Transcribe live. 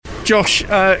Josh,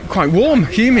 quite warm,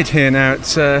 humid here now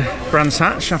at Brands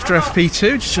Hatch after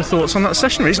FP2. Just your thoughts on that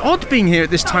session? It's odd being here at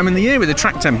this time in the year with the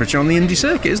track temperature on the Indy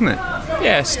circuit, isn't it?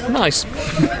 Yes, nice.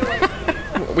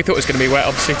 We thought it was going to be wet,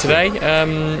 obviously, today. I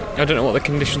don't know what the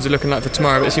conditions are looking like for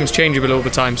tomorrow, but it seems changeable all the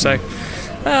time. So,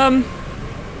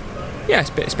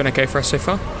 it's been okay for us so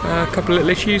far. A couple of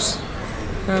little issues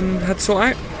had to sort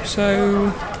out.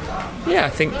 So, I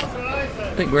think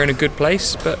we're in a good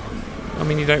place, but I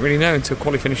mean, you don't really know until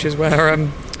quali finishes where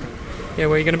you're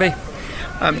going to be.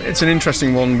 It's an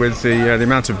interesting one with the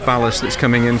amount of ballast that's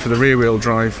coming in for the rear-wheel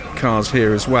drive cars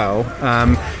here as well.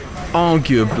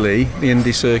 Arguably, the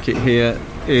Indy circuit here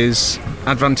is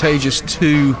advantageous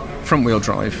to front-wheel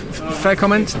drive. Fair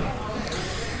comment?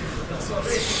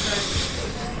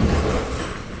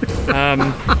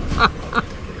 Don't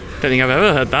think I've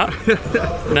ever heard that.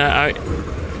 No,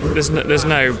 there's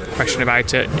no question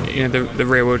about it. You know, the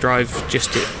rear-wheel drive, just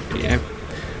from a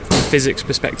physics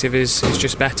perspective, is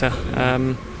just better.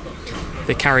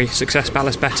 They carry success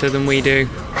ballast better than we do.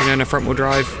 In a front-wheel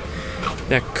drive,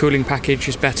 their cooling package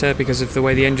is better because of the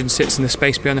way the engine sits and the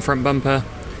space behind the front bumper.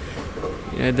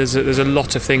 There's a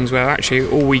lot of things where actually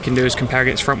all we can do is compare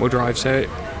against front-wheel drive. So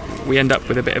we end up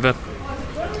with a bit of a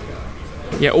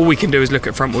all we can do is look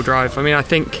at front-wheel drive. I mean, I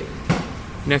think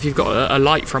if you've got a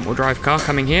light front-wheel drive car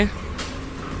coming here,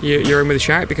 you're in with a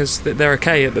shout because they're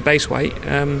okay at the base weight.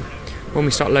 When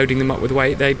we start loading them up with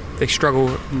weight, they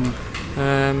struggle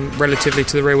relatively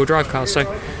to the rear-wheel drive cars. So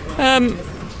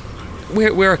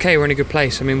we're okay. We're in a good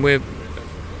place. I mean, we're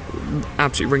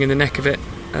absolutely wringing the neck of it.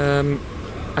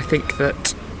 I think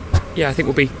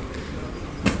we'll be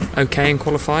okay in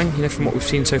qualifying, from what we've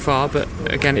seen so far. But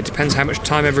again, it depends how much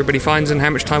time everybody finds and how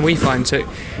much time we find. So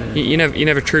you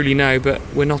never truly know. But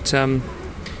we're not,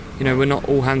 we're not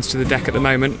all hands to the deck at the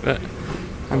moment. But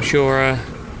I'm sure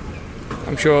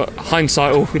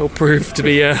hindsight will prove to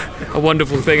be a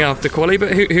wonderful thing after quali.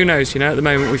 But who knows? At the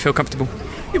moment we feel comfortable.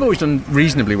 You've always done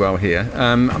reasonably well here.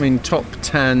 I mean, top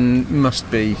 10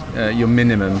 must be your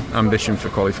minimum ambition for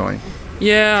qualifying.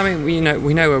 Yeah, I mean, we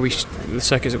know where the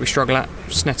circuits that we struggle at.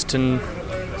 Snetterton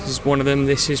is one of them.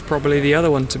 This is probably the other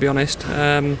one, to be honest.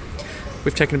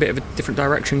 We've taken a bit of a different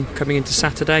direction coming into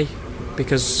Saturday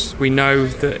because we know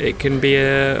that it can be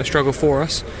a struggle for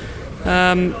us.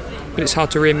 But it's hard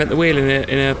to reinvent the wheel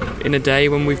in a day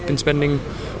when we've been spending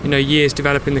years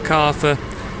developing the car for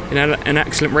an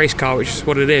excellent race car, which is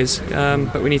what it is.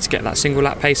 But we need to get that single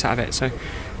lap pace out of it. So,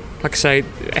 like I say,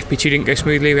 FP2 didn't go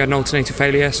smoothly. We had an alternator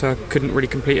failure, so I couldn't really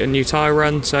complete a new tyre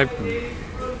run. So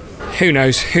who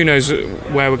knows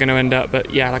where we're going to end up. But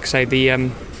yeah, like I say,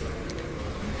 the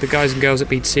guys and girls at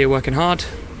B2C are working hard,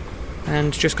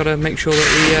 and just got to make sure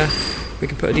that we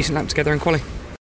can put a decent lap together in quali.